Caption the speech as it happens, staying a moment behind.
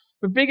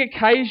But big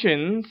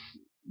occasions,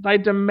 they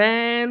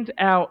demand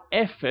our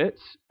effort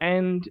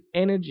and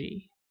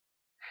energy.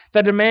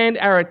 They demand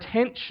our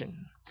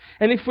attention.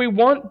 And if we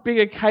want big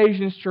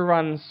occasions to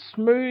run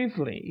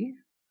smoothly,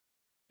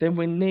 then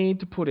we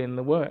need to put in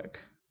the work.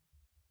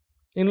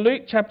 In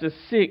Luke chapter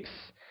 6,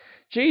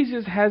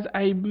 Jesus has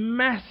a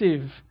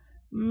massive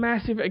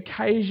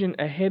occasion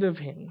ahead of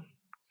him.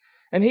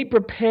 And he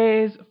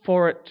prepares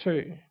for it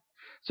too.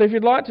 So if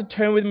you'd like to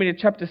turn with me to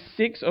chapter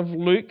 6 of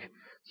Luke,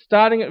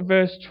 starting at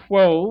verse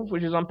 12,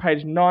 which is on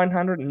page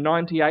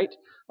 998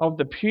 of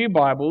the Pew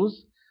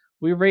Bibles,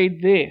 we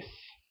read this.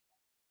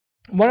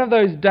 One of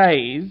those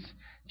days,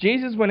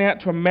 Jesus went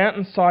out to a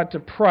mountainside to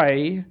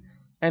pray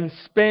and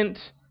spent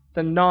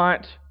the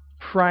night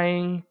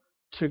praying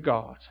to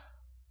God.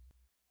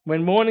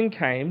 When morning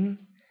came,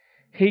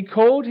 he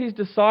called his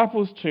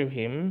disciples to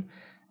him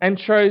and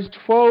chose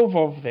 12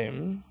 of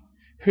them,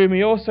 whom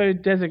he also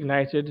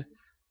designated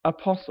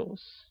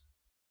apostles.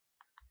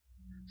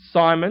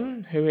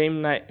 Simon,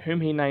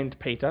 whom he named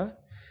Peter,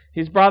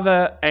 his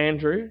brother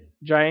Andrew,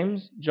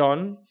 James,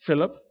 John,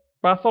 Philip,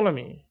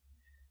 Bartholomew,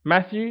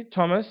 Matthew,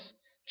 Thomas,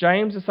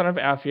 James the son of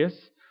Alphaeus,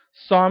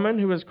 Simon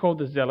who was called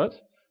the Zealot,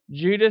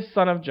 Judas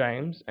son of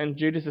James, and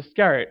Judas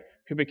Iscariot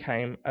who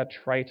became a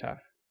traitor.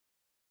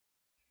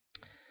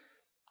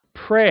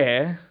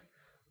 Prayer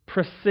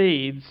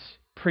precedes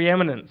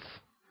preeminence.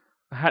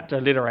 I had to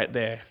alliterate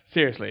there,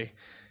 seriously.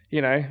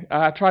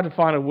 I tried to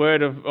find a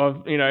word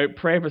of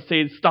prayer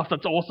precedes stuff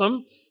that's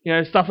awesome,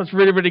 stuff that's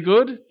really, really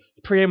good.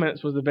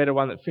 Preeminence was the better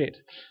one that fit.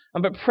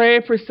 But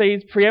prayer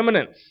precedes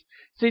preeminence.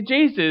 See,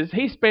 Jesus,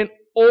 he spent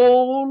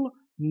all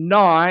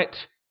night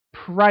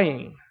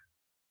praying.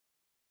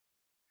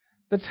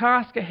 The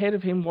task ahead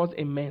of him was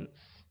immense.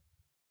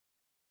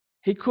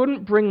 He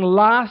couldn't bring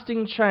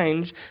lasting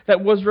change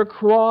that was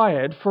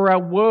required for our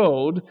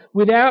world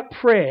without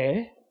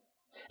prayer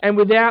and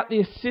without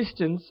the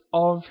assistance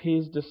of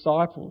his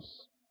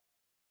disciples.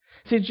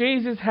 See,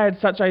 Jesus had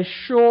such a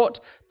short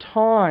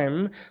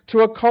time to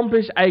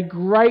accomplish a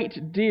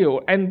great deal,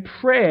 and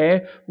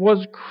prayer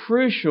was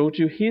crucial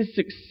to his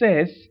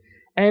success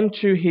and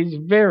to his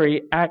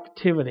very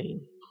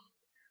activity.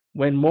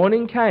 When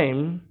morning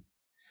came,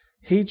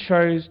 he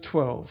chose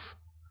 12,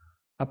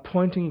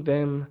 appointing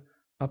them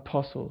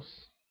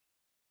apostles.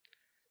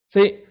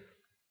 See,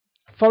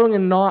 following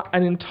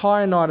an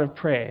entire night of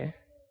prayer,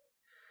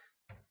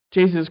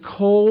 Jesus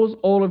calls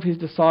all of his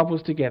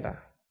disciples together.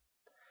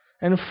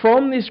 And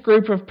from this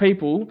group of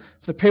people,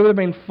 the people that have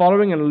been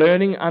following and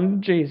learning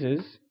under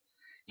Jesus,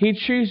 he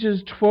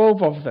chooses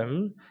 12 of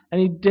them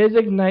and he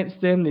designates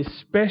them this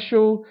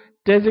special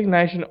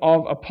designation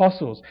of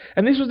apostles.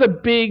 And this was a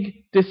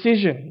big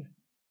decision,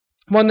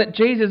 one that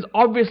Jesus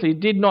obviously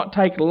did not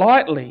take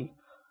lightly.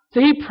 So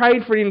he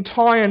prayed for an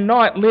entire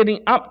night leading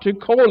up to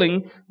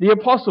calling the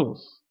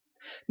apostles.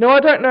 Now, I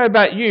don't know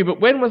about you,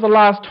 but when was the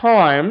last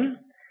time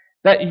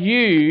that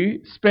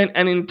you spent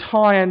an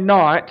entire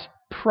night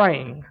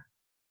praying?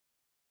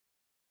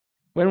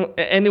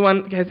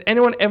 Has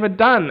anyone ever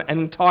done an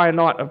entire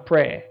night of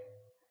prayer?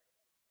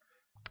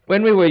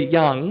 When we were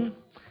young,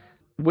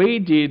 we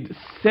did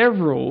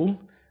several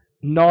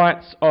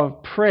nights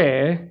of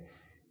prayer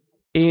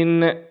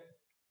in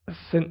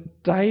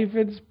St.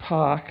 David's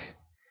Park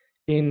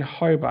in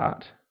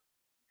Hobart.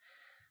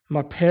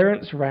 My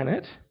parents ran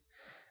it,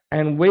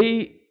 and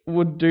we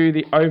would do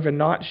the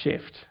overnight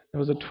shift. It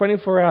was a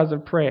 24 hours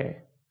of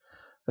prayer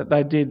that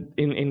they did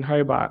in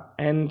Hobart.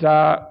 And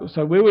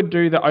so we would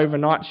do the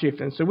overnight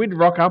shift. And so we'd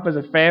rock up as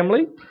a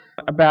family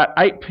about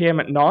 8 p.m.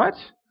 at night,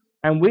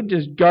 and we'd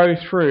just go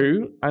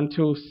through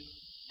until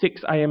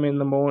 6 a.m. in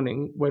the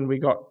morning when we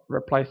got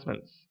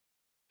replacements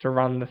to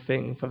run the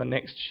thing for the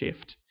next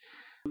shift.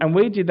 And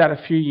we did that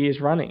a few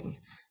years running.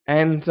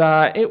 And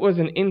it was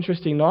an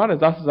interesting night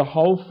as us as a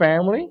whole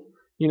family,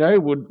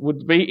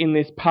 would be in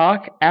this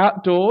park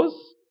outdoors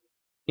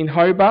in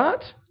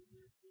Hobart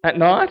at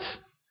night.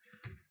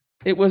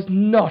 It was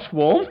not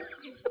warm.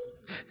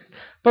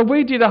 But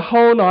we did a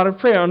whole night of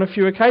prayer on a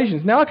few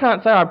occasions. Now, I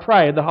can't say I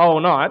prayed the whole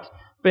night,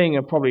 being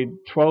a probably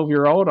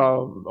 12-year-old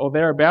or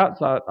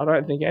thereabouts. I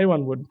don't think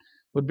anyone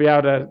would be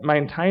able to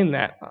maintain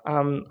that.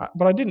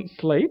 But I didn't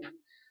sleep.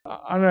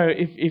 I don't know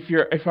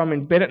if I'm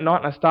in bed at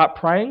night and I start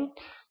praying,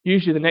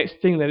 usually the next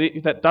thing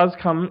that does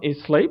come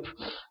is sleep.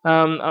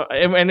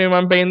 And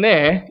anyone been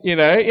there,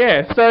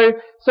 yeah. So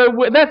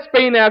that's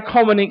been our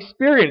common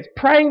experience.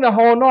 Praying the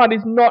whole night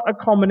is not a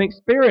common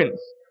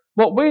experience.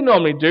 What we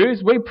normally do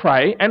is we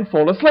pray and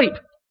fall asleep.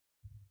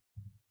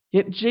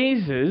 Yet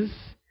Jesus,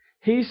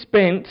 he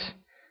spent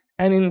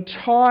an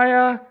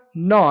entire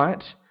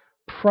night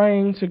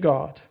praying to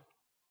God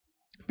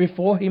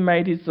before he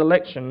made his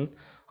selection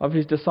of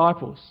his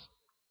disciples.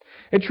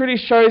 It truly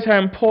shows how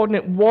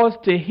important it was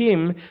to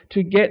him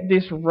to get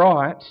this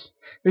right,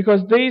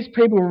 because these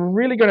people were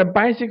really going to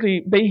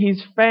basically be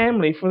his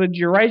family for the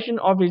duration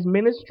of his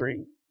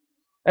ministry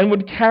and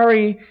would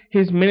carry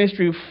his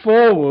ministry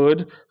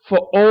forward for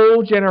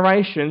all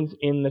generations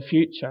in the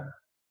future.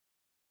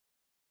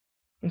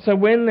 And so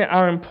when there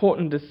are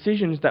important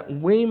decisions that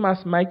we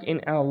must make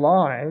in our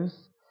lives,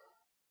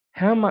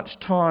 how much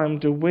time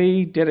do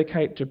we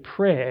dedicate to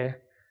prayer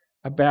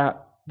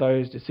about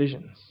those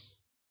decisions?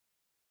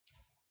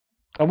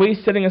 Are we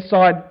setting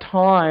aside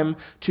time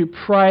to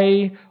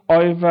pray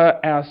over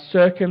our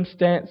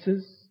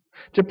circumstances,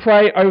 to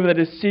pray over the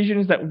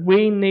decisions that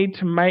we need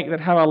to make that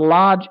have a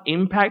large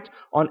impact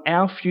on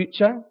our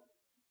future?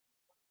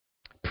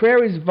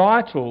 Prayer is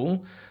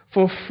vital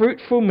for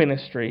fruitful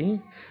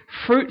ministry,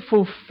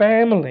 fruitful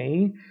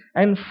family,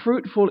 and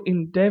fruitful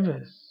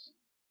endeavours.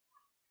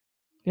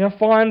 I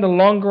find the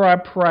longer I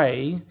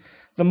pray,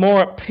 the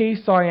more at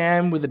peace I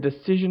am with the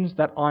decisions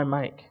that I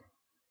make.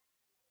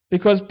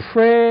 Because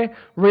prayer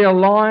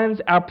realigns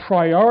our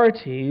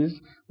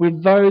priorities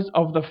with those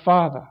of the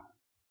Father.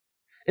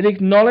 It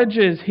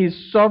acknowledges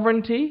His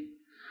sovereignty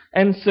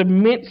and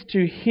submits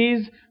to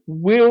His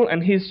will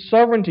and His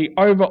sovereignty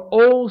over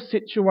all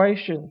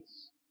situations,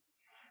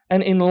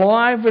 and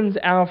enlivens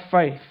our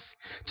faith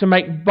to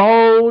make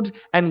bold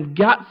and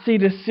gutsy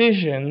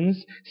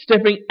decisions,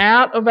 stepping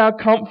out of our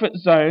comfort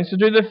zones to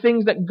do the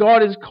things that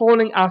God is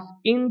calling us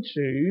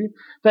into,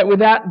 that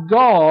without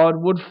God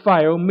would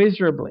fail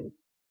miserably.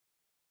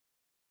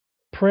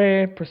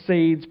 Prayer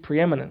precedes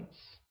preeminence.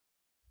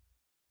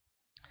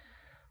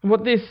 And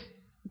what this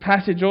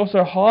passage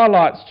also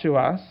highlights to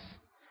us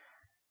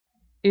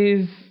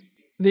is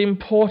the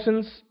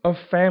importance of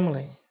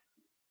family.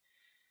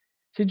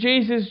 See,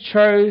 Jesus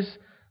chose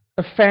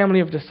a family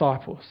of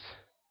disciples,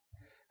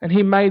 and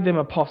He made them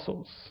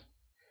apostles.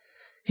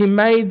 He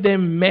made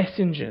them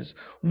messengers,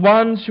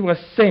 ones who are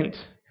sent,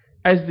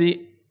 as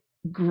the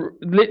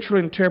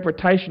literal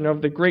interpretation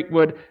of the Greek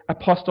word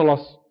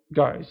apostolos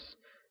goes.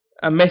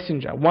 A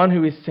messenger, one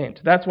who is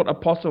sent. That's what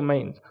apostle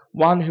means.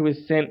 One who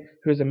is sent,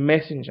 who is a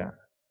messenger.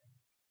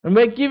 And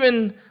we're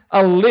given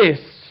a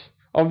list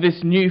of this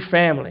new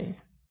family.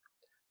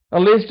 A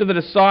list of the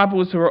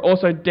disciples who are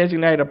also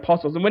designated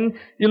apostles. And when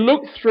you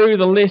look through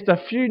the list, a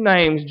few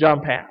names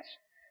jump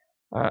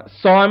out.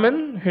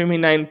 Simon, whom he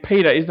named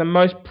Peter, is the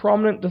most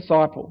prominent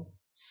disciple.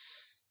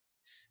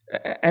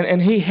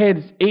 And he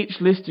heads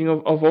each listing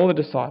of all the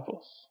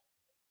disciples.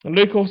 And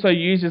Luke also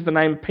uses the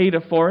name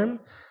Peter for him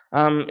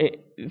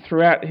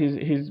throughout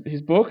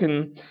his book.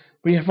 And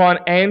we find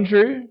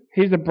Andrew,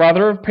 he's the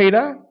brother of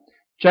Peter.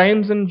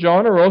 James and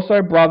John are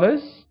also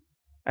brothers,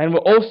 and were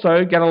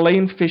also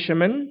Galilean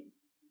fishermen,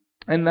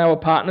 and they were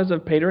partners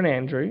of Peter and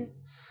Andrew.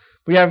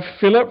 We have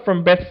Philip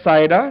from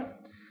Bethsaida,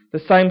 the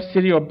same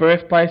city or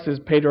birthplace as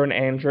Peter and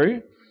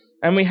Andrew.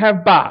 And we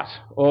have Bart,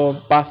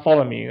 or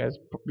Bartholomew, as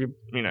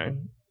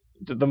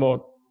the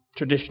more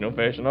traditional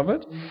version of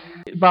it.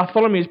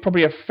 Bartholomew is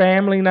probably a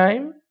family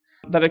name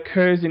that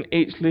occurs in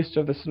each list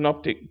of the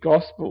Synoptic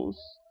Gospels.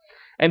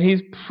 And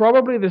he's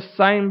probably the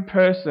same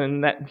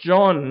person that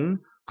John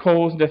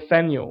calls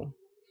Nathaniel.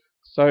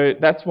 So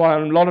that's why a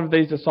lot of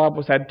these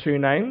disciples had two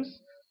names.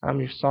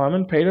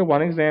 Simon, Peter,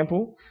 one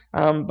example.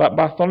 But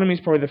Bartholomew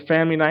is probably the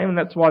family name, and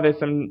that's why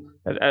there's a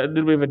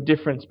little bit of a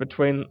difference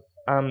between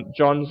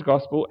John's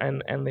Gospel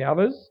and the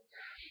others.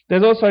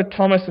 There's also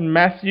Thomas and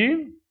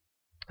Matthew.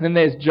 Then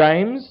there's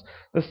James,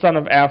 the son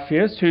of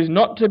Alphaeus, who's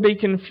not to be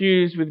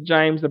confused with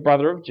James, the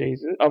brother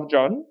of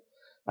John,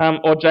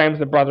 or James,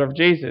 the brother of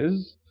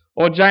Jesus,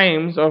 or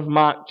James of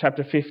Mark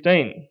chapter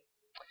 15.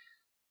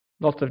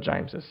 Lots of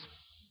Jameses.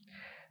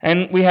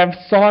 And we have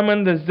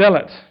Simon the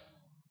Zealot.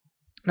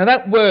 Now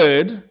that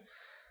word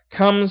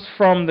comes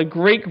from the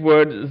Greek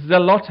word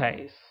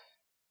zelotes,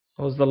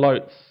 or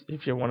zelotes,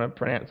 if you want to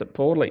pronounce it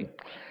poorly.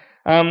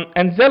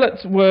 And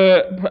zealots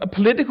were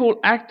political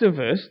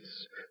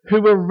activists who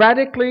were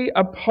radically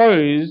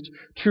opposed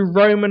to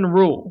Roman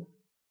rule.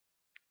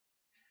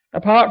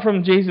 Apart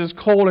from Jesus'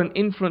 call and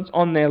influence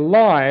on their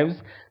lives,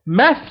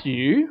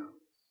 Matthew,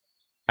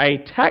 a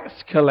tax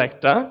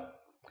collector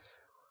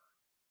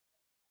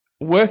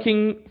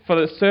working for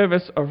the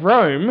service of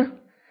Rome,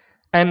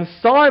 and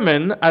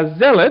Simon, a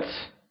zealot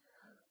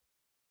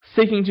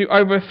seeking to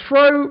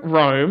overthrow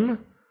Rome,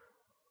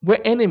 were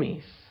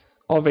enemies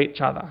of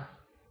each other.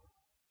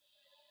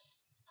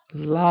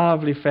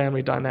 Lovely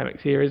family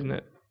dynamics here, isn't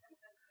it?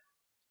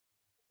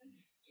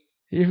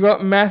 You've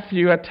got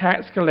Matthew, a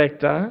tax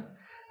collector,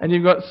 and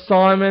you've got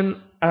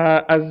Simon,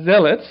 a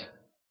zealot,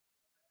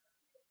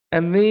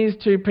 and these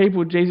two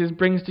people Jesus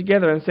brings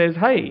together and says,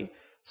 hey,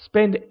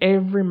 spend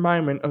every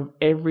moment of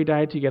every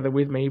day together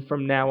with me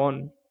from now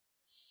on.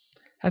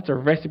 That's a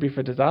recipe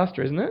for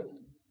disaster, isn't it?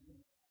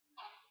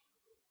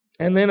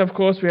 And then, of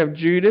course, we have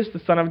Judas,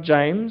 the son of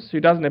James, who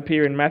doesn't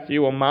appear in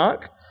Matthew or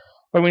Mark,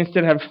 but we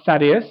instead have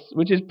Thaddeus,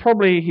 which is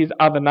probably his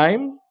other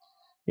name.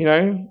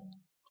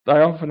 They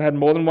often had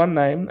more than one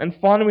name. And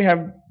finally, we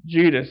have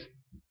Judas,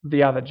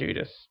 the other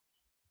Judas,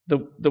 the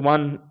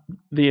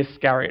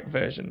Iscariot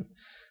version,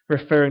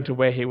 referring to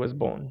where he was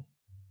born.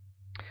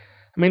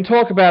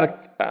 Talk about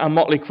a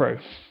motley crew.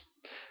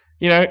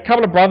 A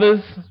couple of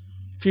brothers,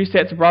 a few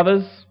sets of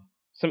brothers,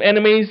 some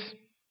enemies,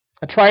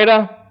 a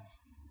traitor,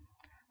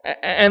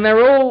 and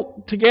they're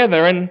all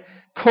together, and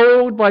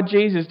called by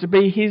Jesus to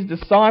be his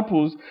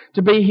disciples,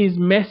 to be his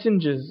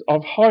messengers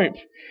of hope.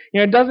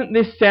 Doesn't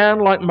this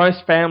sound like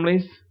most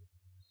families?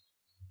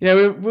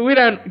 We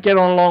don't get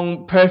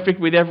along perfect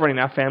with everyone in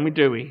our family,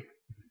 do we?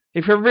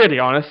 If you're really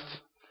honest.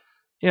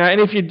 And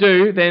if you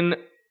do, then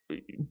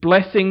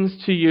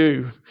blessings to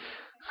you.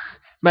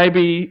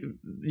 Maybe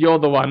you're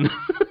the one.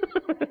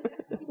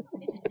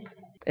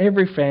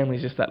 Every family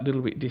is just that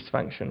little bit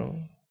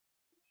dysfunctional.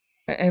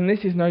 And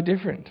this is no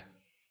different.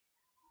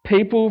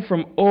 People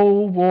from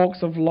all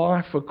walks of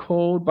life were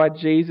called by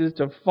Jesus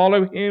to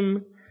follow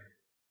him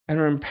and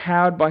are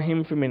empowered by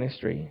him for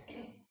ministry.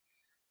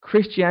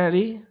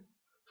 Christianity,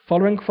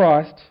 following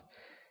Christ,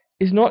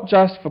 is not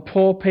just for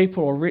poor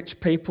people or rich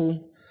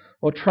people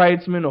or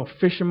tradesmen or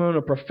fishermen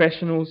or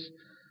professionals.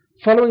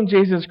 Following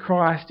Jesus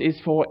Christ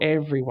is for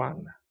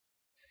everyone.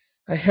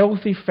 A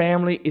healthy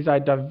family is a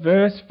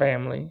diverse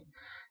family,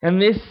 and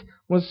this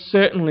was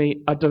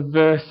certainly a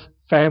diverse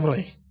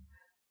family.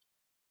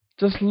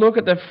 Just look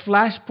at the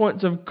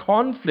flashpoints of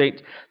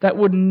conflict that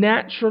would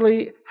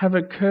naturally have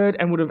occurred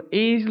and would have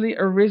easily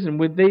arisen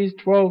with these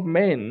 12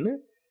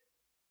 men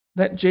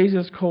that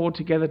Jesus called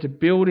together to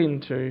build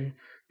into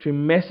to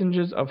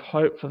messengers of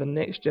hope for the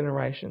next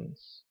generations.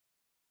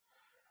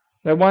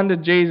 No wonder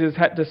Jesus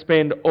had to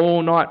spend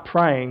all night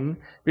praying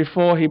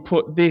before he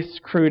put this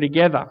crew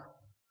together.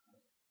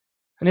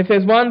 And if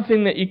there's one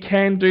thing that you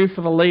can do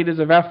for the leaders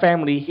of our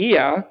family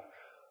here,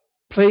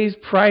 please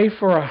pray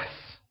for us.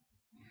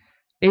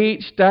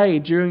 Each day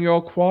during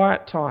your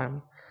quiet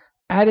time,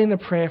 add in a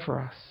prayer for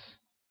us.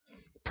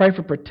 Pray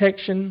for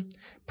protection,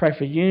 pray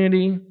for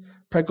unity,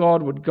 pray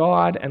God would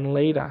guide and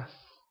lead us.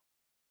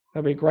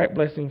 That'll be a great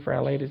blessing for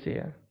our leaders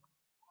here.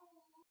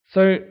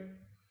 So,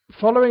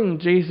 following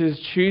Jesus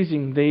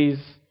choosing these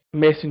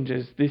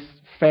messengers, this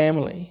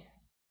family,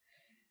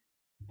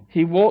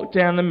 he walked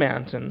down the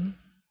mountain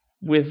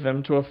with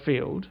them to a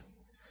field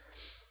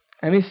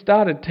and he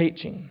started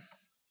teaching.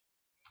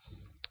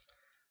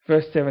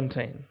 Verse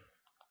 17.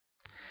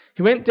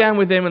 He went down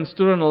with them and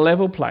stood on a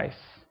level place.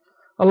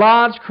 A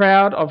large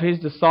crowd of his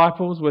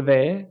disciples were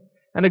there,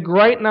 and a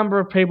great number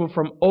of people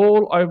from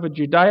all over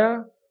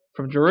Judea,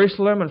 from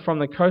Jerusalem and from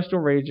the coastal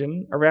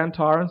region around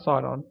Tyre and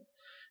Sidon,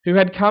 who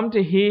had come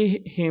to hear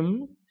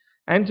him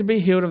and to be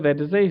healed of their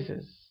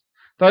diseases.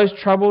 Those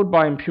troubled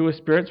by impure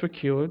spirits were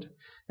cured,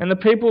 and the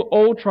people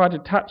all tried to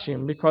touch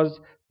him because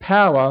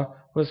power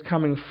was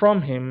coming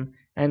from him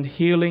and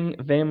healing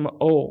them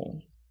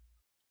all.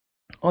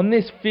 On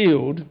this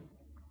field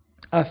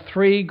are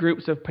three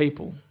groups of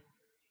people.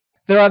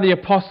 There are the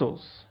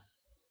apostles.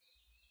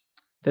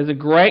 There's a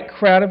great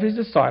crowd of his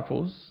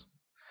disciples,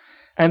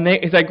 and there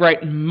is a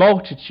great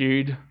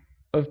multitude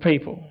of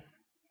people.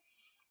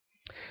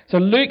 So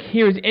Luke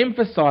here is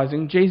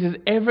emphasizing Jesus'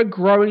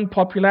 ever-growing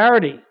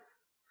popularity.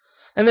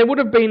 And there would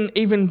have been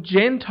even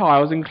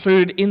Gentiles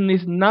included in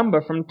this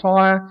number from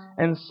Tyre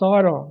and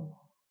Sidon.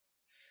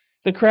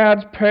 The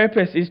crowd's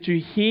purpose is to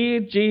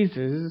hear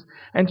Jesus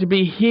and to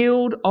be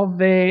healed of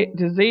their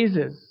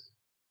diseases.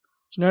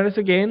 Do you notice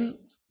again,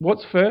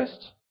 what's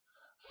first?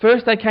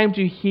 First they came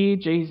to hear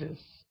Jesus.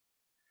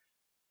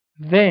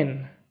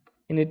 Then,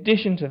 in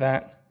addition to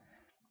that,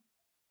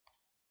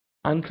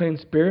 unclean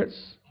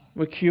spirits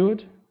were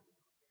cured.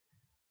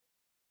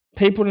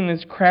 People in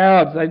this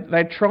crowd,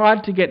 they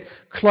tried to get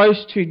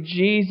close to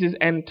Jesus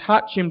and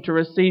touch him to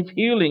receive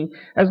healing.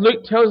 As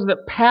Luke tells us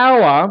that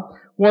power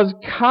was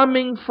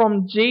coming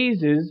from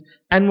Jesus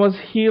and was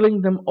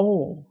healing them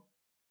all.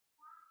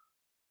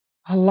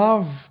 I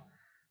love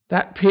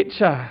that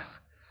picture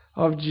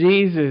of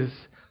Jesus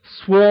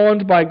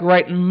swarmed by a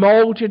great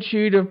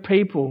multitude of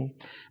people,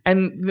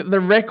 and the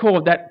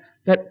record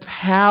that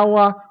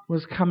power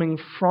was coming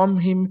from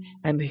him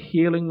and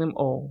healing them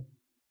all.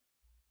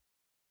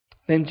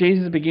 Then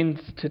Jesus begins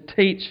to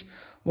teach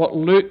what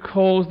Luke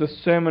calls the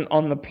Sermon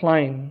on the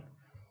Plain.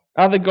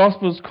 Other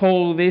Gospels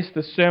call this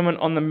the Sermon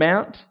on the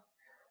Mount.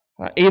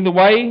 Either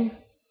way,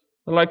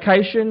 the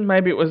location,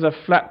 maybe it was a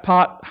flat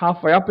part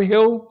halfway up a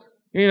hill,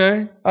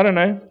 I don't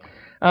know.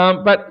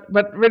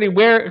 But really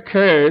where it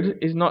occurred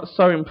is not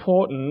so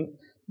important.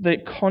 The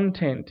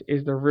content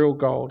is the real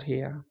gold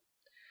here.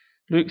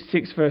 Luke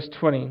 6 verse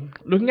 20.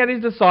 Looking at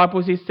his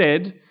disciples, he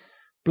said,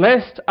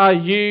 "Blessed are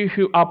you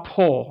who are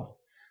poor,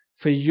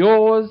 for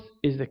yours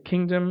is the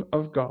kingdom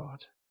of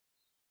God."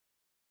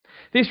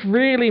 This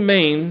really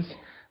means,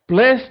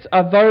 blessed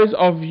are those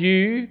of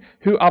you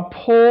who are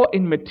poor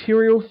in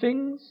material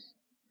things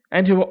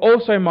and who are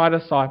also my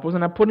disciples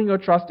and are putting your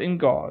trust in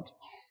God.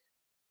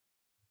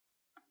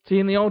 See,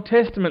 in the Old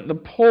Testament, the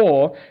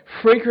poor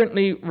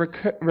frequently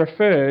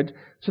referred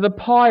to the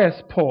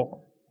pious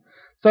poor,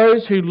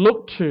 those who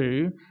looked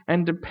to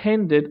and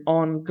depended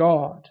on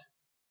God.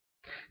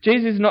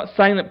 Jesus is not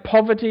saying that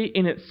poverty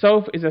in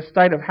itself is a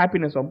state of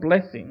happiness or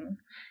blessing.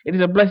 It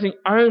is a blessing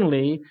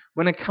only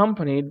when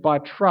accompanied by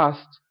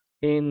trust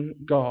in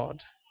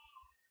God.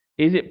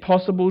 Is it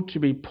possible to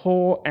be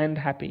poor and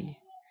happy?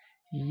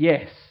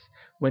 Yes,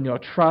 when your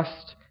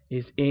trust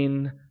is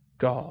in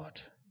God.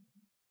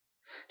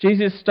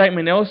 Jesus'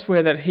 statement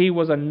elsewhere that he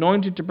was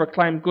anointed to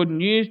proclaim good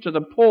news to the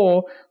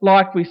poor,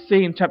 like we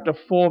see in chapter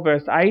 4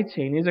 verse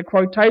 18, is a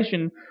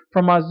quotation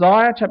from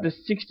Isaiah chapter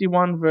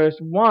 61 verse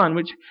 1,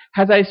 which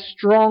has a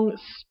strong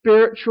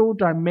spiritual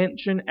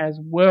dimension as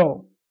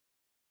well.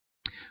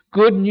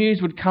 Good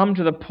news would come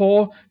to the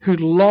poor who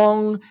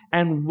long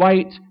and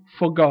wait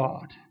for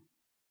God.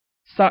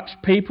 Such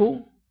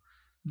people,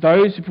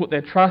 those who put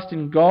their trust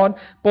in God,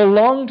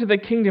 belong to the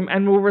kingdom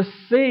and will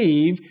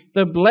receive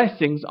the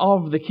blessings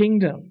of the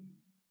kingdom.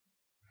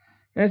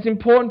 And it's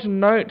important to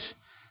note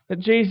that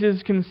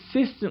Jesus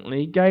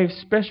consistently gave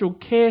special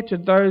care to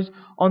those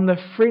on the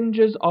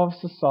fringes of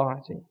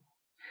society.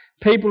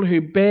 People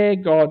who bear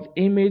God's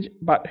image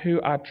but who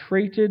are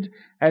treated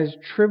as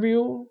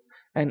trivial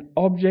and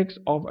objects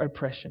of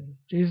oppression.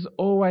 Jesus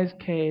always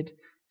cared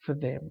for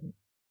them.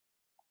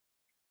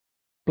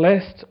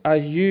 Blessed are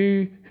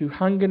you who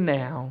hunger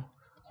now,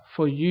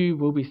 for you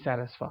will be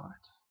satisfied.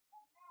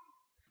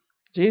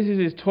 Jesus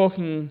is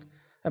talking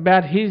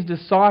about his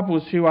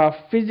disciples who are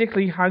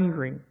physically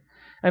hungry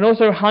and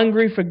also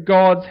hungry for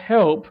God's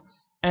help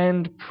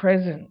and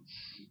presence.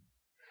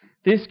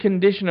 This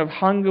condition of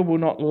hunger will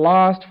not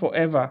last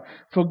forever,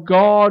 for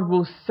God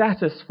will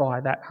satisfy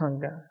that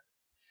hunger.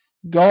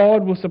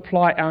 God will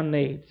supply our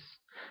needs,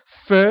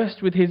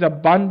 first with his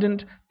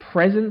abundant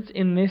presence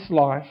in this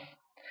life,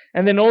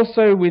 and then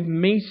also with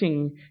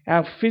meeting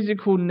our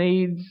physical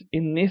needs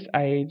in this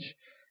age,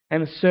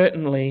 and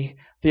certainly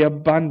the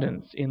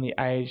abundance in the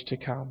age to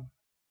come.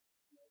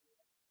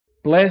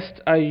 Blessed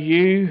are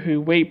you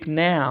who weep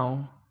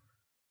now,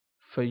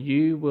 for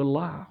you will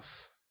laugh.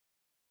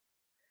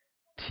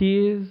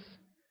 Tears,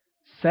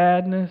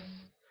 sadness,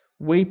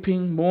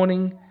 weeping,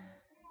 mourning,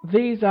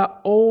 these are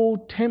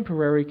all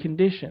temporary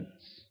conditions.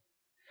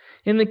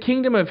 In the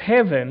kingdom of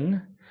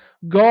heaven,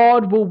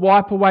 God will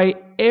wipe away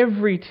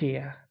every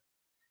tear.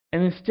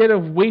 And instead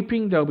of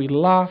weeping, there will be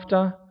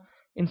laughter.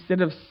 Instead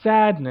of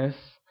sadness,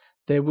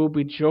 there will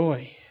be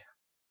joy.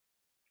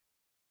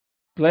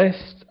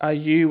 Blessed are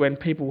you when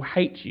people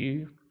hate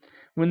you,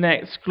 when they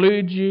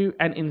exclude you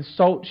and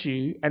insult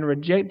you and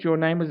reject your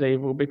name as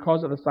evil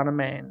because of the Son of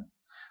Man.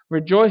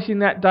 Rejoice in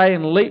that day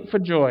and leap for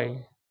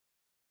joy,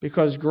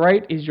 because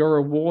great is your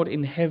reward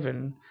in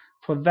heaven,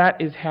 for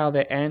that is how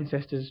their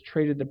ancestors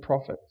treated the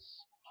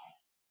prophets.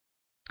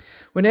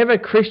 Whenever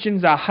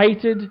Christians are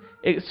hated,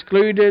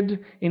 excluded,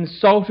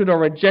 insulted or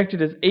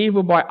rejected as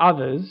evil by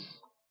others,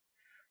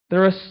 the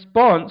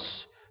response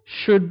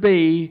should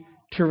be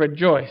to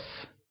rejoice.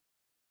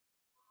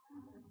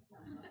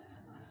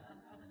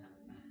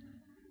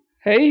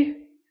 Hey?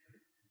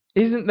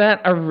 Isn't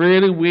that a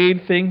really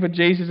weird thing for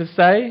Jesus to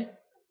say?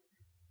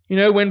 You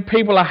know, when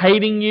people are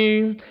hating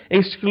you,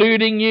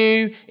 excluding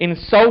you,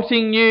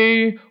 insulting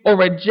you, or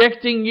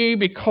rejecting you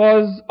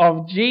because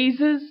of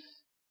Jesus,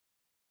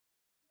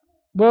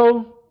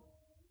 well,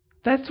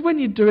 that's when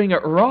you're doing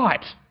it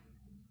right.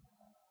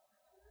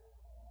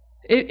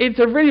 It's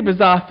a really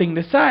bizarre thing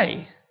to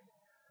say,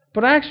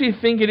 but I actually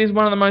think it is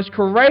one of the most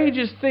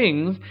courageous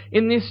things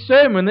in this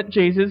sermon that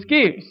Jesus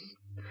gives.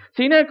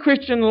 See, in our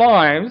Christian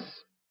lives,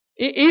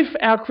 if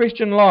our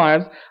Christian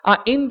lives are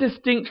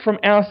indistinct from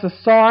our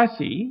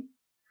society,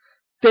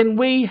 then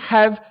we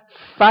have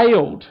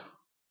failed.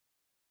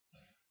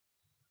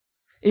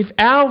 If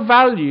our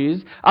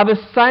values are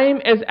the same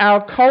as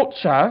our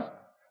culture,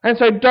 and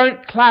so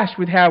don't clash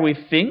with how we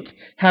think,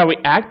 how we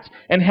act,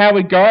 and how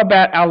we go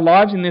about our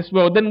lives in this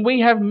world, then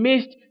we have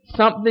missed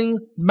something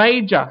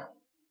major.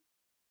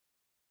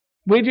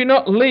 We do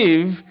not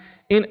live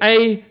in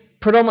a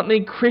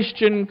predominantly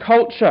Christian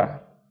culture.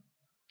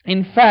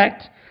 In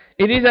fact,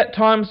 it is at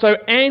times so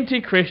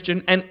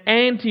anti-Christian and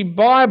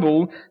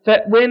anti-Bible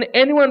that when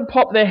anyone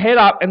pop their head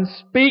up and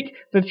speak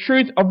the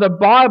truth of the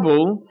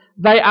Bible,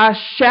 they are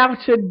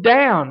shouted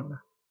down.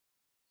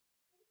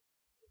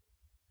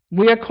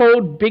 We are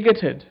called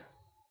bigoted.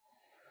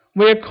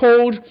 We are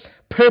called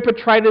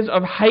perpetrators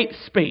of hate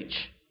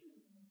speech.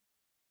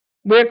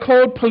 We are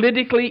called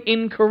politically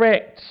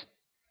incorrect.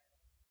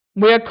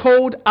 We are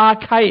called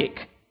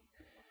archaic.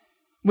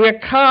 We are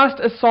cast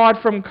aside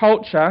from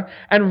culture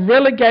and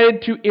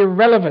relegated to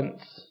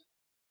irrelevance.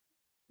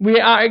 We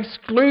are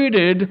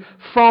excluded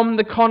from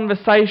the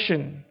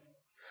conversation.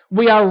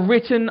 We are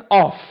written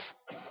off.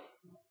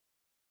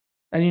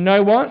 And you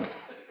know what?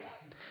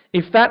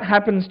 If that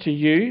happens to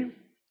you,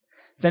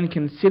 then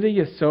consider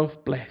yourself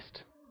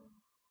blessed.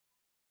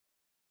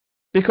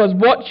 Because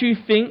what you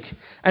think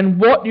and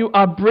what you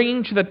are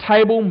bringing to the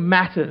table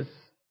matters.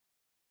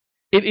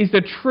 It is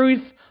the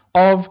truth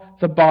of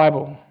the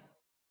Bible.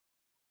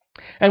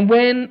 And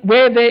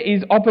where there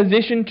is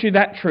opposition to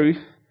that truth,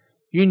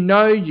 you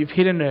know you've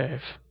hit a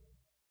nerve.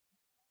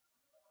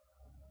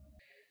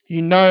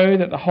 You know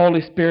that the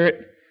Holy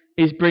Spirit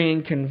is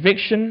bringing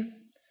conviction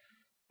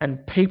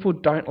and people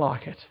don't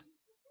like it.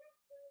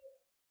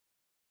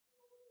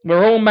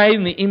 We're all made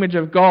in the image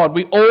of God.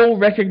 We all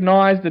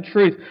recognize the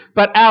truth.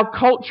 But our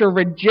culture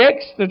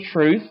rejects the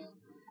truth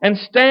and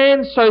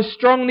stands so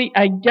strongly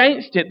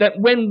against it that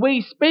when we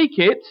speak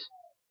it,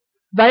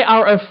 they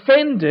are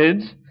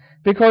offended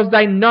because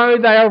they know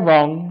they are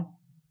wrong.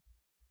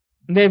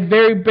 Their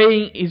very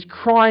being is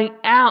crying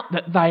out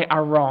that they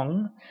are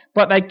wrong,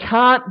 but they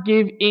can't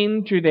give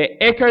in to their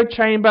echo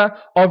chamber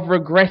of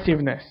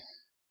regressiveness.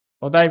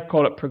 Well, they've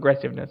called it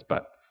progressiveness,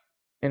 but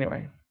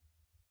anyway.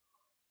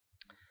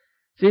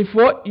 See, if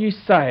what you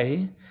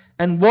say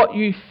and what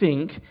you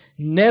think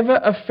never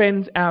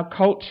offends our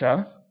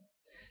culture,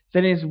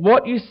 then is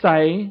what you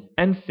say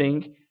and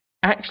think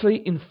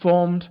actually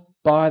informed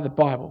by the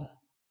Bible?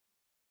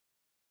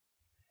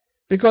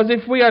 Because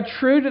if we are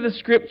true to the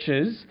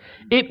Scriptures,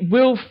 it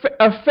will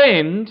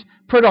offend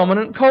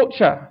predominant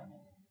culture.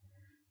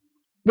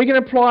 We can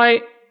apply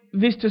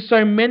this to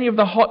so many of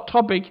the hot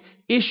topic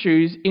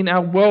issues in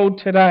our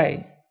world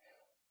today,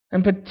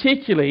 and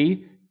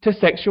particularly to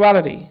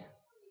sexuality.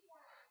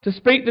 To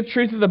speak the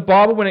truth of the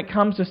Bible when it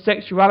comes to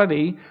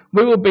sexuality,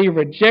 we will be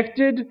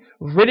rejected,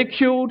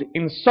 ridiculed,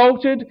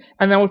 insulted,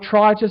 and they will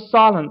try to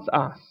silence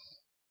us.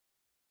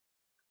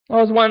 I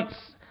was once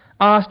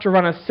asked to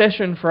run a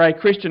session for a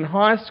Christian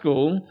high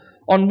school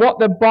on what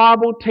the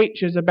Bible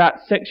teaches about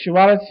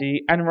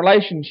sexuality and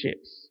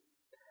relationships.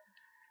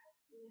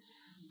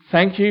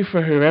 Thank you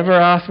for whoever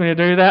asked me to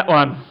do that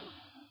one.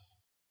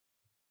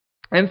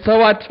 And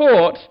so I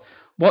taught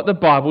what the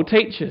Bible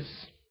teaches.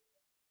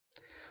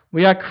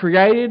 We are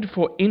created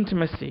for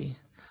intimacy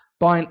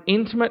by an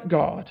intimate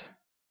God.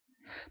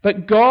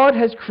 But God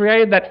has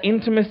created that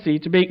intimacy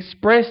to be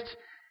expressed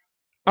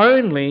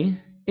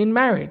only in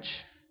marriage,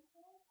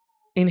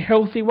 in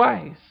healthy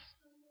ways.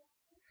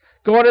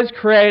 God has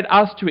created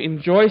us to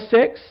enjoy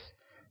sex.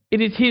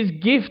 It is His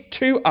gift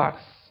to us.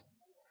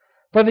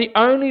 But the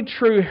only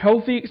true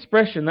healthy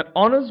expression that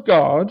honours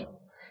God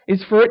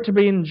is for it to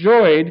be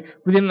enjoyed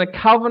within the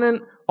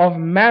covenant of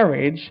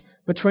marriage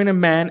between a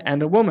man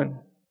and a woman.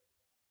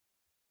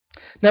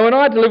 Now, when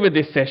I delivered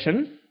this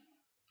session,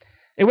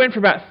 it went for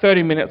about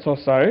 30 minutes or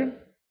so.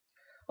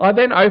 I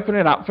then opened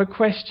it up for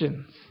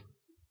questions.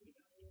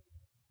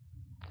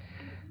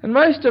 And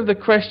most of the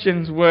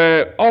questions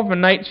were of a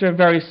nature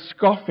very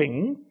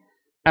scoffing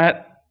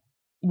at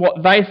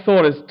what they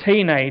thought as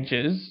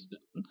teenagers,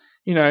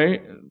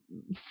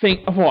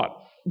 think, what,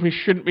 we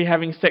shouldn't be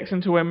having sex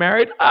until we're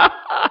married?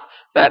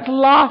 That's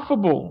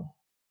laughable.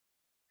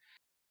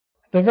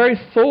 The very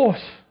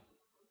thought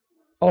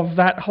of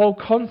that whole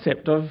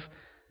concept of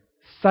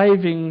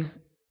saving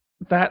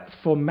that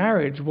for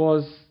marriage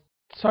was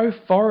so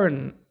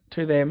foreign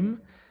to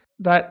them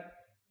that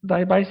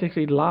they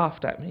basically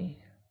laughed at me.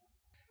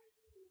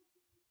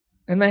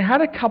 And they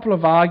had a couple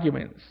of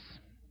arguments.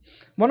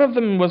 One of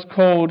them was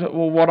called,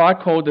 what I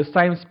called the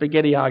same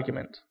spaghetti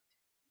argument.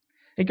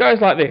 It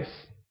goes like this.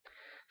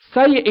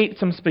 Say you eat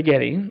some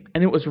spaghetti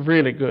and it was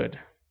really good.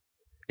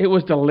 It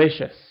was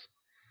delicious.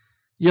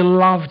 You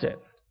loved it.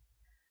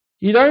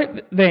 You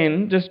don't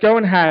then just go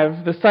and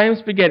have the same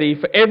spaghetti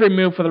for every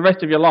meal for the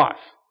rest of your life.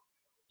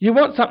 You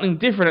want something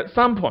different at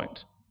some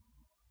point.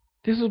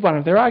 This was one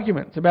of their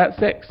arguments about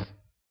sex.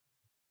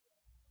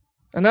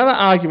 Another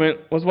argument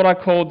was what I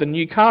called the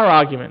new car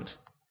argument.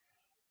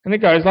 And it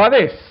goes like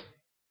this.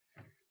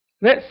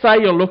 Let's say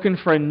you're looking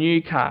for a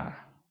new car.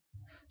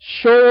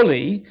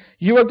 Surely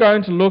you are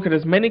going to look at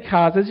as many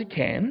cars as you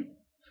can.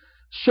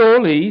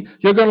 Surely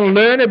you're going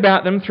to learn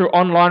about them through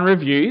online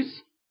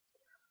reviews.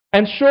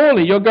 And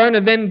surely you're going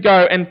to then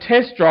go and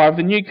test drive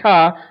the new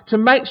car to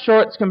make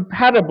sure it's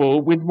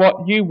compatible with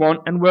what you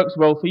want and works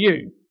well for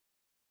you.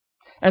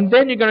 And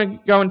then you're going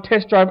to go and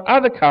test drive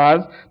other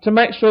cars to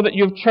make sure that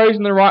you've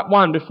chosen the right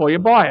one before you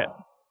buy it.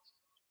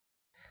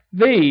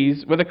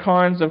 These were the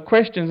kinds of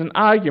questions and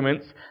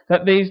arguments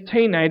that these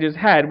teenagers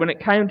had when it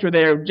came to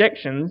their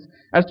objections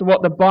as to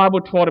what the Bible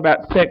taught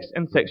about sex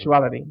and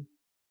sexuality.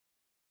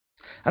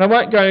 And I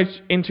won't go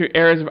into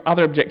areas of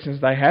other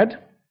objections they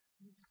had.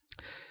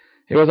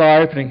 It was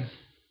eye-opening.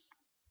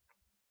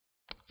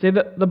 See,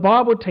 the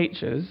Bible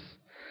teaches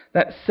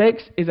that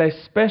sex is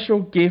a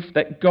special gift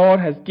that God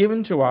has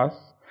given to us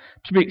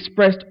to be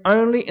expressed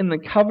only in the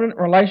covenant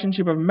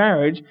relationship of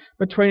marriage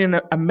between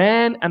a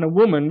man and a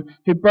woman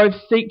who both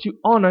seek to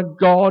honour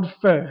God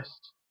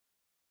first.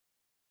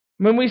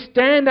 When we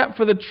stand up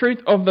for the truth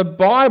of the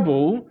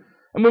Bible,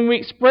 and when we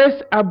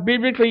express our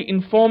biblically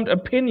informed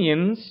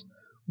opinions,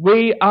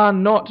 we are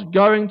not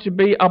going to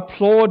be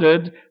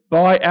applauded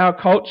by our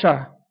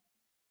culture.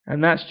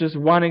 And that's just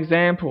one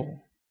example.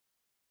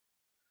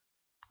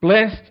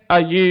 Blessed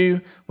are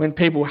you when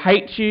people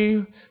hate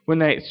you, when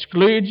they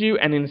exclude you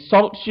and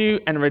insult you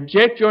and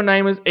reject your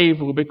name as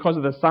evil because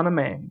of the Son of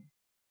Man.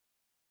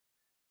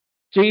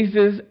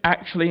 Jesus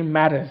actually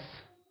matters.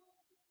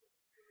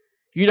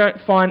 You don't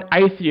find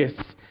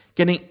atheists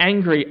getting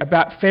angry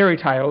about fairy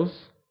tales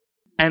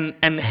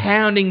and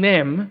hounding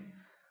them.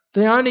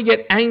 They only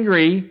get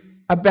angry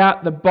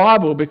about the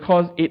Bible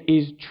because it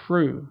is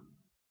true.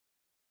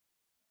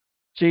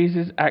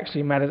 Jesus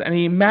actually matters, and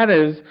He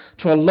matters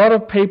to a lot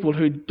of people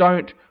who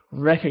don't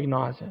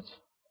recognise it.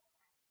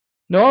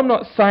 Now, I'm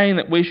not saying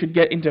that we should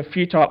get into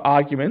futile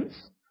arguments.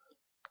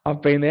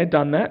 I've been there,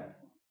 done that.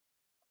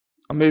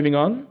 I'm moving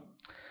on.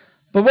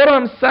 But what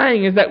I'm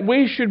saying is that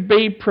we should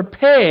be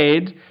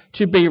prepared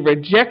to be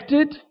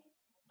rejected,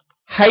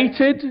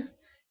 hated,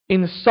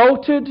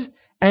 insulted,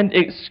 and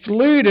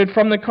excluded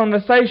from the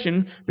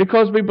conversation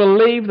because we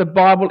believe the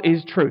Bible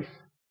is truth.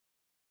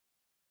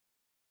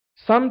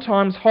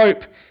 Sometimes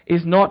hope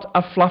is not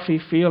a fluffy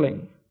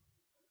feeling.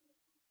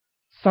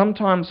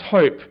 Sometimes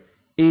hope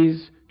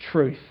is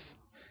truth,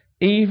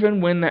 even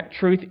when that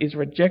truth is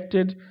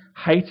rejected,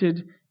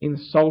 hated,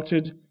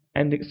 insulted,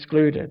 and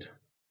excluded.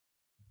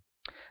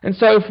 And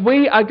so if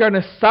we are going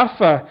to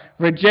suffer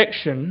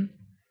rejection,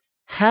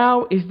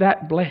 how is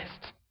that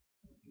blessed?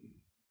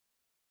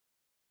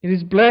 It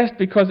is blessed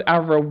because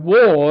our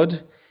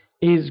reward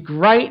is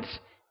great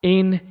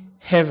in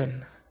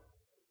heaven.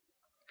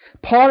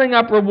 Piling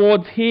up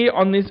rewards here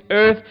on this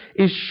earth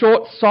is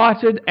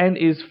short-sighted and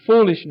is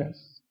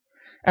foolishness.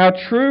 Our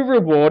true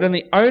reward, and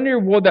the only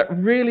reward that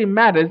really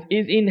matters,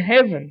 is in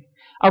heaven.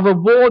 A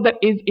reward that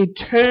is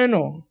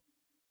eternal.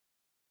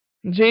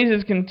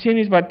 Jesus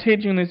continues by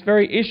teaching this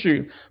very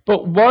issue.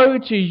 But woe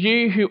to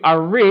you who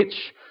are rich,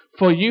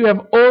 for you have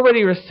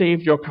already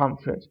received your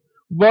comfort.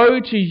 Woe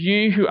to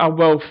you who are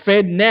well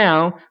fed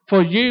now,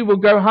 for you will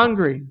go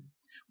hungry.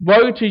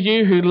 Woe to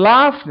you who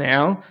laugh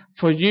now,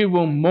 for you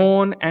will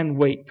mourn and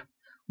weep.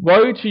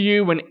 Woe to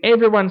you when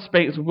everyone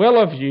speaks well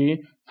of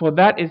you, for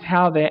that is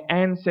how their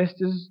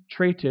ancestors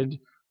treated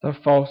the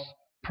false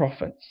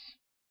prophets.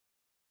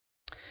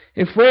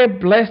 If we're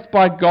blessed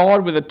by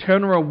God with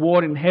eternal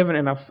reward in heaven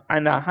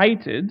and are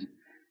hated,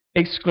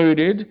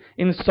 excluded,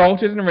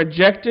 insulted and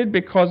rejected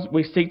because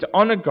we seek to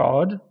honour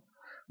God,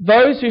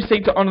 those who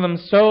seek to honour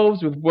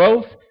themselves with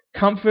wealth,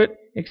 comfort,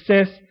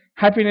 excess,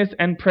 happiness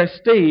and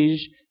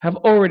prestige have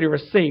already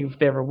received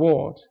their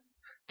reward.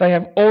 They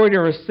have already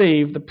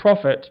received the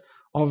profit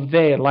of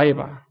their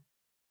labour.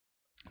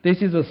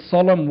 This is a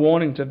solemn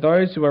warning to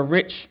those who are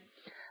rich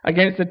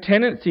against the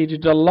tendency to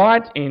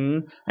delight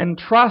in and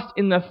trust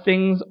in the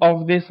things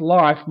of this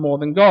life more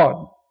than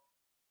God.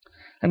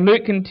 And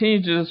Luke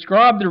continues to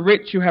describe the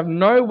rich who have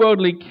no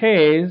worldly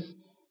cares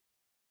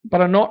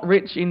but are not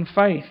rich in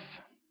faith.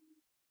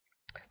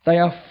 They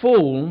are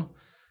full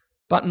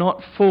but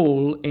not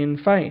full in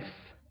faith.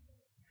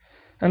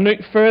 And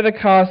Luke further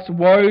casts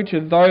woe to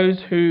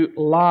those who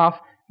laugh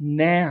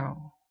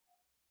now.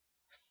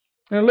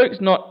 Now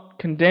Luke's not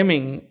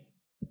condemning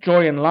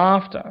joy and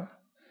laughter.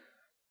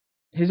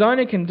 He's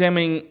only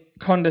condemning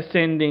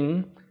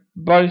condescending,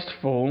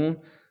 boastful,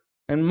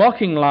 and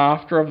mocking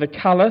laughter of the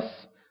callous,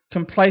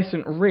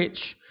 complacent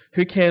rich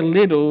who care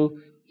little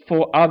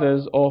for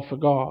others or for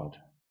God.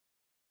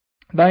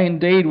 They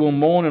indeed will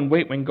mourn and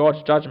weep when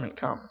God's judgment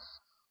comes.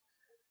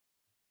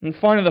 And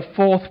finally, the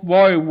fourth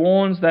woe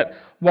warns that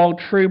while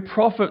true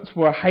prophets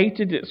were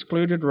hated,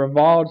 excluded,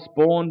 reviled,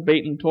 spawned,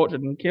 beaten,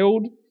 tortured, and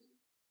killed,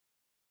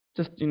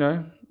 just,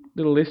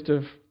 little list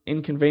of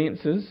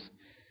inconveniences,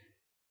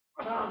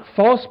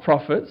 false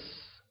prophets,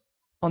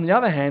 on the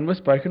other hand, were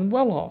spoken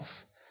well of,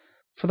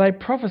 for they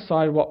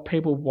prophesied what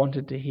people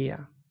wanted to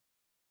hear.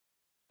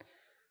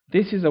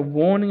 This is a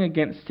warning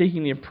against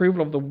seeking the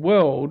approval of the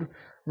world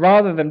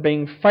rather than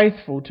being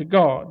faithful to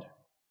God.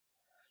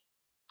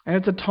 And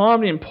it's a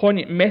timely and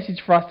poignant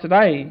message for us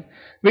today.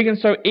 We can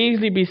so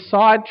easily be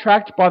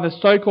sidetracked by the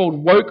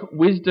so-called woke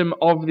wisdom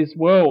of this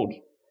world.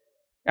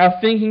 Our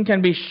thinking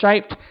can be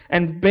shaped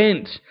and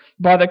bent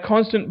by the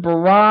constant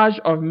barrage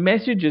of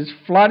messages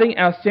flooding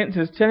our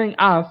senses, telling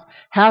us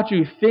how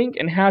to think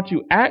and how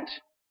to act.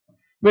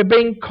 We're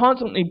being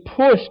constantly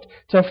pushed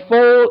to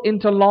fall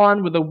into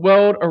line with the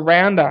world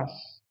around us.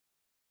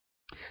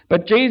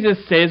 But Jesus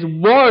says,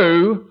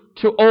 woe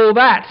to all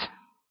that.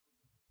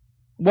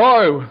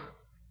 Woe.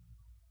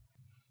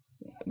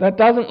 That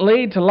doesn't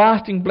lead to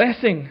lasting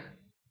blessing.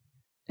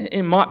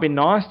 It might be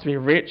nice to be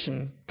rich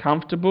and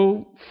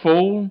comfortable,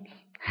 full,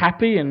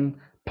 happy and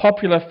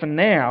popular for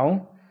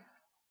now,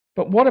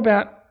 but what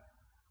about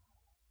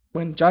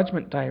when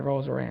Judgment Day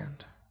rolls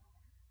around?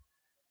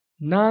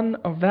 None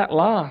of that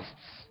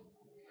lasts.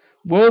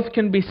 Wealth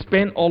can be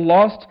spent or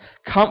lost.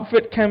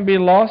 Comfort can be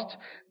lost.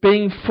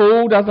 Being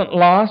full doesn't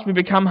last. We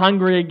become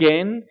hungry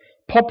again.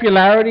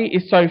 Popularity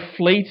is so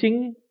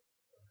fleeting.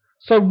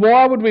 So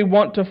why would we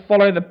want to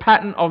follow the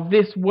pattern of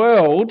this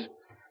world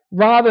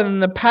rather than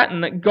the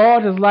pattern that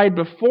God has laid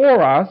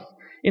before us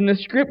in the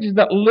Scriptures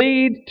that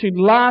lead to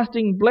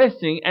lasting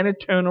blessing and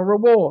eternal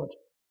reward?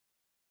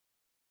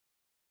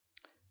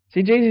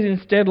 See, Jesus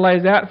instead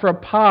lays out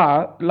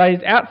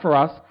for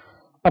us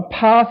a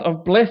path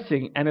of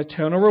blessing and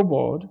eternal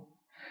reward.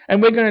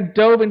 And we're going to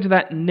delve into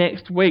that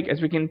next week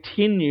as we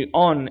continue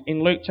on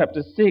in Luke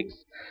chapter 6.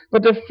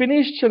 But to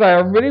finish today,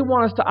 I really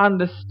want us to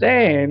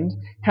understand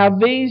how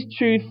these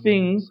two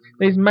things,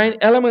 these main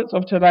elements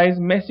of today's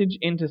message,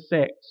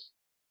 intersect.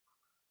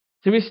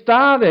 So we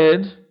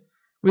started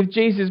with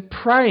Jesus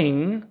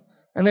praying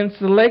and then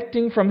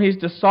selecting from his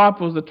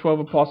disciples the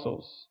 12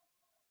 apostles.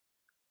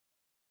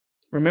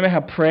 Remember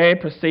how prayer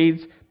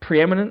precedes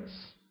preeminence?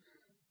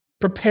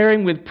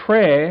 Preparing with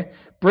prayer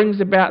brings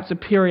about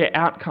superior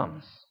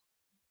outcomes.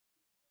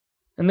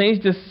 And these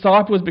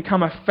disciples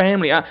become a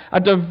family, a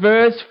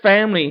diverse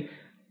family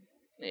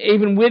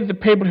even with the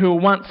people who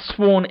were once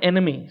sworn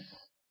enemies.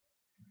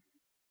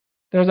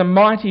 There is a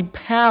mighty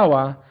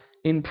power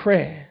in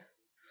prayer.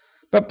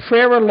 But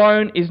prayer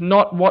alone is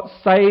not what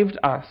saved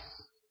us.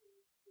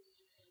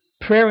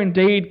 Prayer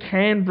indeed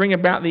can bring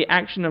about the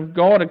action of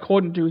God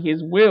according to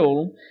His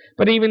will,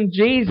 but even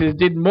Jesus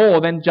did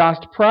more than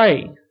just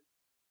pray.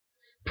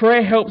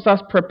 Prayer helps us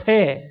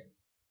prepare.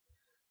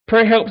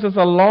 Prayer helps us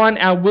align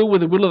our will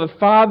with the will of the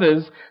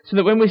Father's, so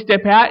that when we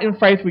step out in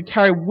faith, we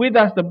carry with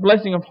us the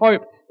blessing of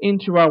hope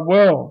into our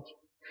world.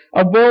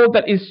 A world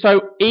that is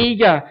so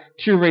eager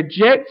to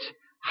reject,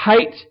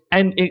 hate,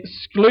 and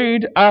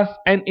exclude us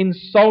and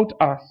insult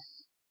us.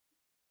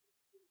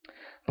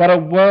 But a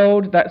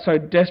world that so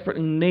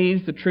desperately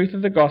needs the truth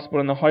of the gospel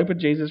and the hope of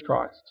Jesus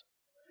Christ.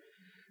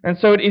 And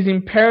so it is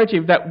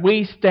imperative that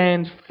we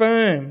stand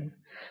firm,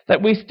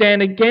 that we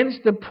stand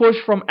against the push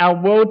from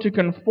our world to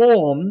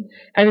conform,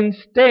 and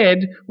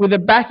instead, with the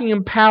backing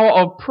and power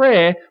of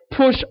prayer,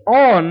 push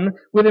on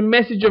with a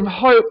message of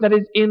hope that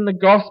is in the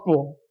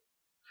gospel.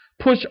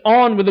 Push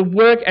on with the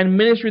work and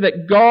ministry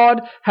that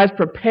God has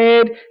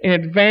prepared in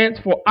advance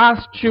for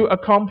us to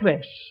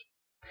accomplish.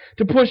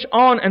 To push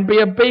on and be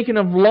a beacon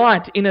of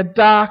light in a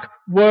dark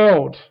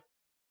world.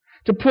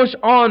 To push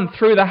on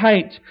through the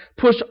hate,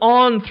 push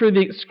on through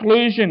the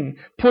exclusion,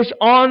 push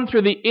on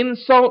through the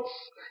insults,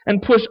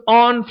 and push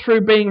on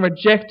through being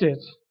rejected.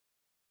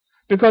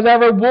 Because our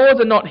rewards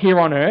are not here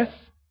on earth.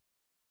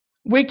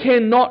 We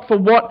care not for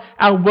what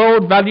our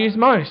world values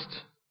most.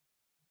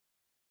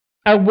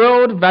 Our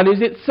world values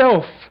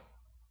itself.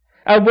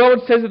 Our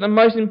world says that the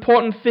most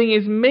important thing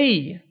is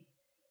me.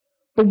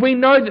 But we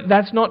know that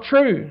that's not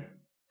true.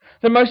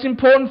 The most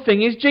important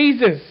thing is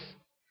Jesus.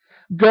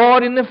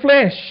 God in the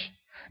flesh.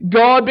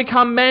 God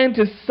become man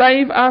to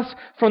save us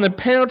from the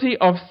penalty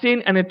of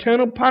sin and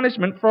eternal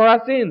punishment for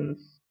our sins.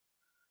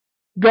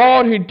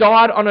 God who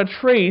died on a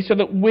tree so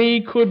that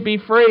we could be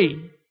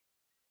free.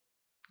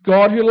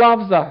 God who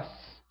loves us.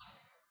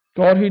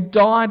 God who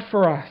died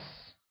for us.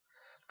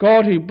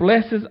 God who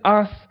blesses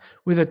us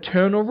with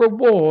eternal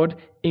reward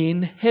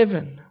in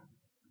heaven.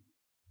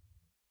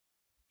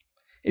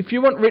 If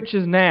you want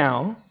riches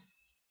now,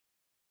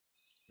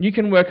 you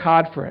can work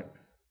hard for it.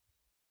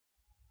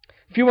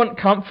 If you want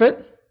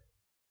comfort,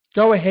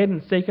 go ahead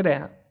and seek it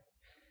out.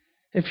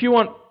 If you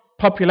want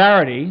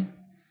popularity,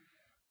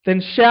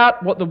 then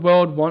shout what the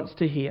world wants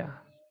to hear.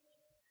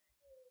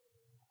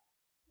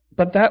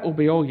 But that will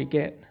be all you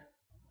get.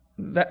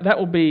 That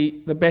will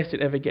be the best it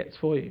ever gets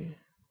for you.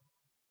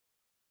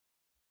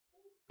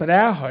 But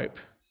our hope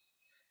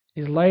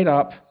is laid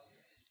up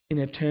in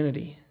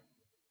eternity.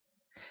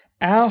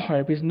 Our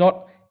hope is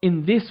not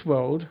in this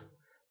world,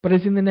 but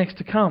is in the next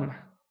to come.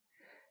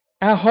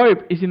 Our hope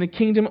is in the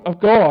kingdom of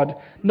God,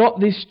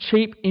 not this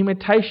cheap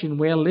imitation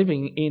we're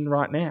living in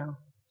right now.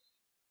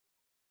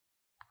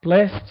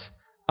 Blessed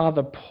are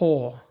the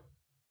poor.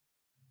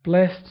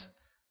 Blessed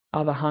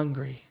are the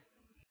hungry.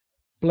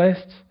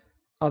 Blessed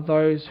are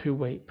those who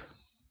weep.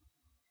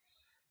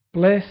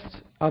 Blessed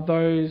are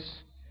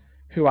those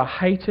who are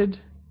hated,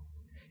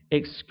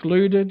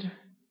 excluded,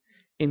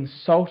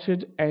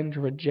 insulted, and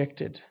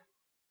rejected.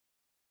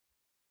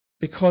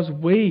 Because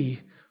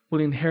we will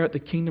inherit the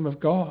kingdom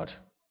of God.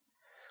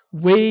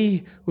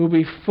 We will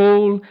be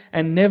full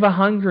and never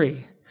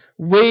hungry.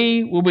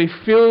 We will be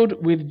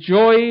filled with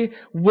joy.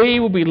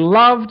 We will be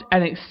loved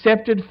and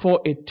accepted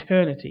for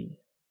eternity.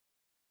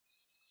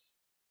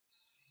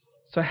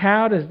 So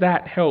how does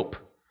that help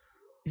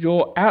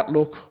your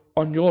outlook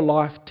on your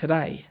life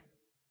today?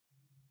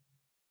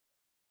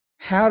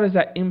 How does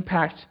that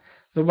impact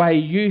the way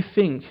you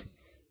think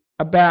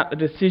about the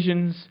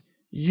decisions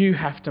you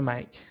have to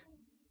make?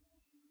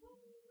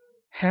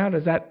 How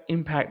does that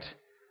impact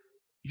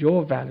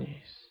your values?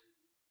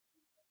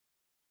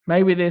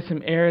 Maybe there's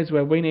some areas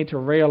where we need to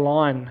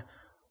realign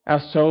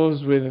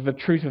ourselves with the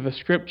truth of the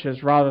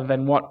Scriptures rather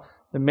than what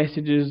the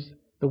messages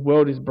the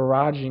world is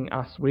barraging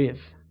us with.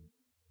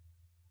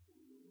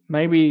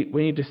 Maybe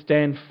we need to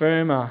stand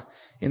firmer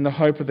in the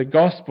hope of the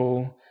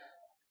gospel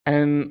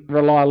and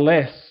rely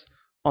less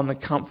on the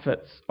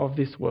comforts of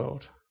this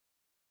world.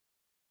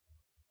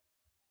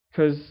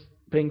 Because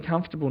being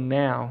comfortable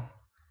now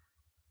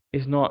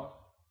is not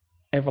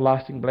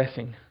everlasting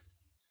blessing.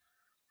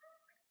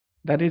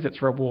 That is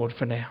its reward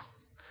for now.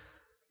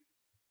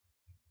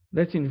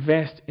 Let's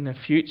invest in a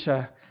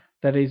future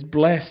that is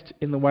blessed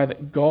in the way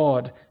that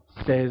God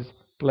says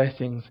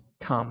blessings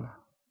come.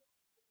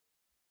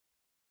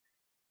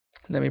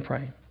 Let me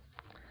pray.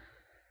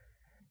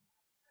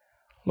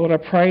 Lord, I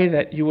pray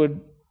that you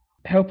would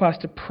help us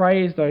to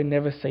pray as though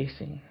never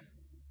ceasing.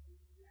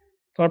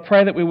 Lord, I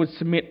pray that we would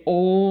submit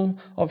all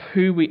of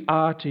who we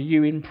are to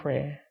you in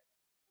prayer.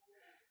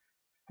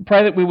 I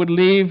pray that we would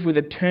live with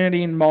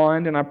eternity in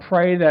mind, and I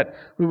pray that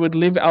we would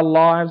live our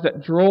lives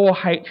that draw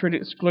hatred,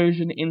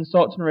 exclusion,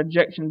 insults and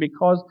rejection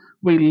because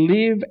we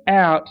live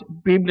out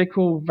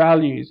biblical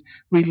values.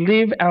 We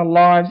live our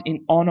lives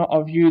in honour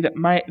of you, that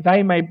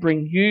they may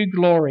bring you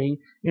glory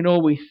in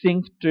all we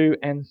think, do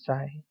and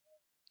say.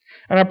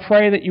 And I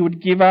pray that you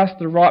would give us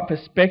the right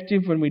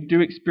perspective when we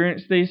do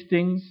experience these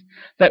things,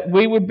 that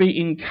we would be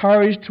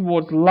encouraged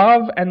towards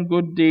love and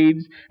good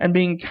deeds, and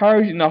be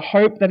encouraged in the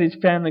hope that is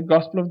found in the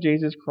gospel of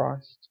Jesus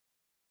Christ.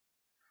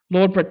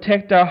 Lord,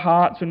 protect our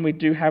hearts when we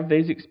do have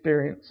these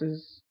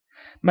experiences.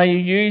 May you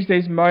use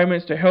these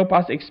moments to help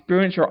us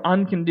experience your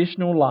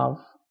unconditional love.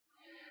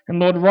 And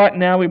Lord, right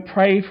now we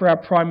pray for our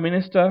Prime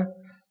Minister,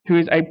 who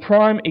is a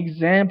prime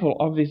example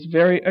of this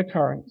very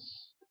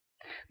occurrence.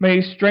 May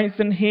you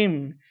strengthen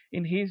him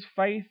in his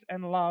faith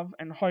and love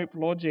and hope,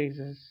 Lord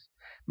Jesus.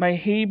 May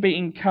he be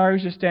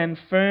encouraged to stand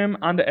firm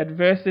under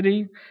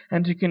adversity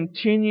and to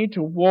continue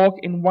to walk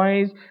in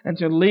ways and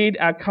to lead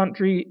our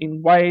country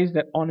in ways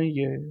that honour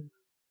you.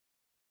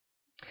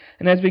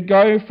 And as we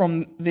go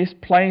from this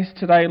place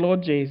today,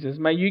 Lord Jesus,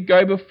 may you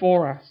go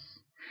before us.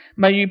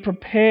 May you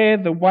prepare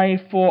the way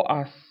for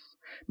us.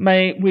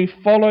 May we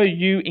follow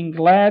you in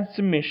glad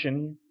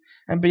submission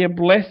and be a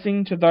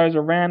blessing to those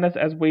around us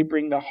as we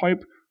bring the hope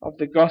of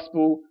the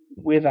gospel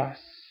with us.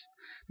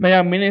 May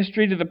our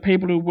ministry to the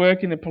people who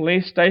work in the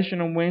police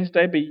station on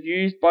Wednesday be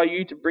used by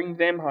you to bring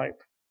them hope.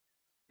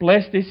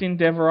 Bless this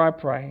endeavour, I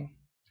pray.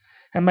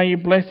 And may you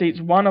bless each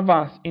one of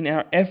us in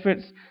our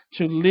efforts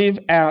to live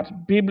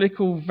out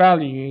biblical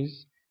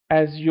values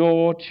as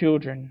your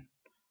children,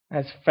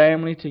 as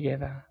family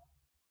together.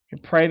 We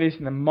pray this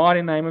in the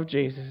mighty name of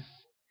Jesus.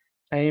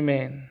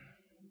 Amen.